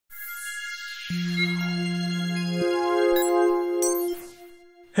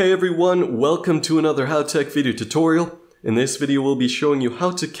Hey everyone, welcome to another Howtech video tutorial. In this video we'll be showing you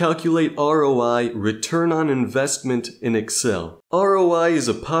how to calculate ROI, return on investment, in Excel. ROI is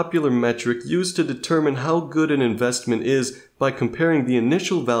a popular metric used to determine how good an investment is by comparing the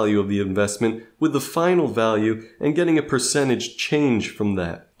initial value of the investment with the final value and getting a percentage change from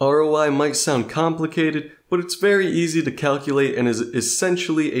that. ROI might sound complicated, but it's very easy to calculate and is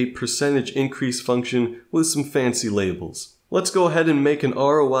essentially a percentage increase function with some fancy labels. Let's go ahead and make an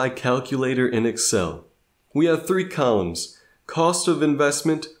ROI calculator in Excel. We have three columns: cost of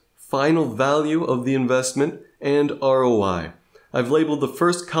investment, final value of the investment, and ROI. I've labeled the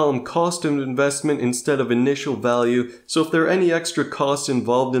first column cost of investment instead of initial value, so if there are any extra costs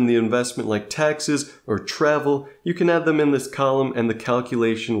involved in the investment like taxes or travel, you can add them in this column and the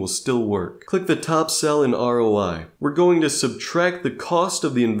calculation will still work. Click the top cell in ROI. We're going to subtract the cost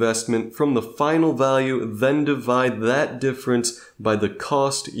of the investment from the final value, then divide that difference by the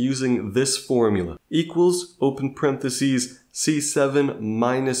cost using this formula. Equals, open parentheses, C7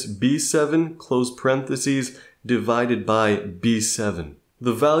 minus B7, close parentheses, divided by B7.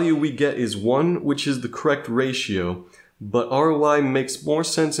 The value we get is 1, which is the correct ratio, but ROI makes more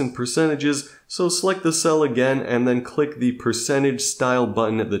sense in percentages, so select the cell again and then click the percentage style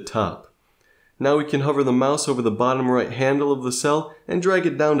button at the top. Now we can hover the mouse over the bottom right handle of the cell and drag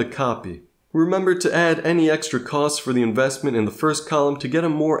it down to copy. Remember to add any extra costs for the investment in the first column to get a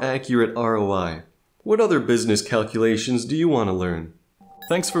more accurate ROI. What other business calculations do you want to learn?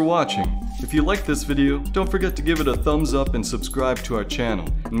 Thanks for watching. If you liked this video, don't forget to give it a thumbs up and subscribe to our channel.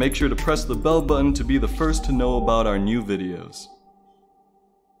 And make sure to press the bell button to be the first to know about our new videos.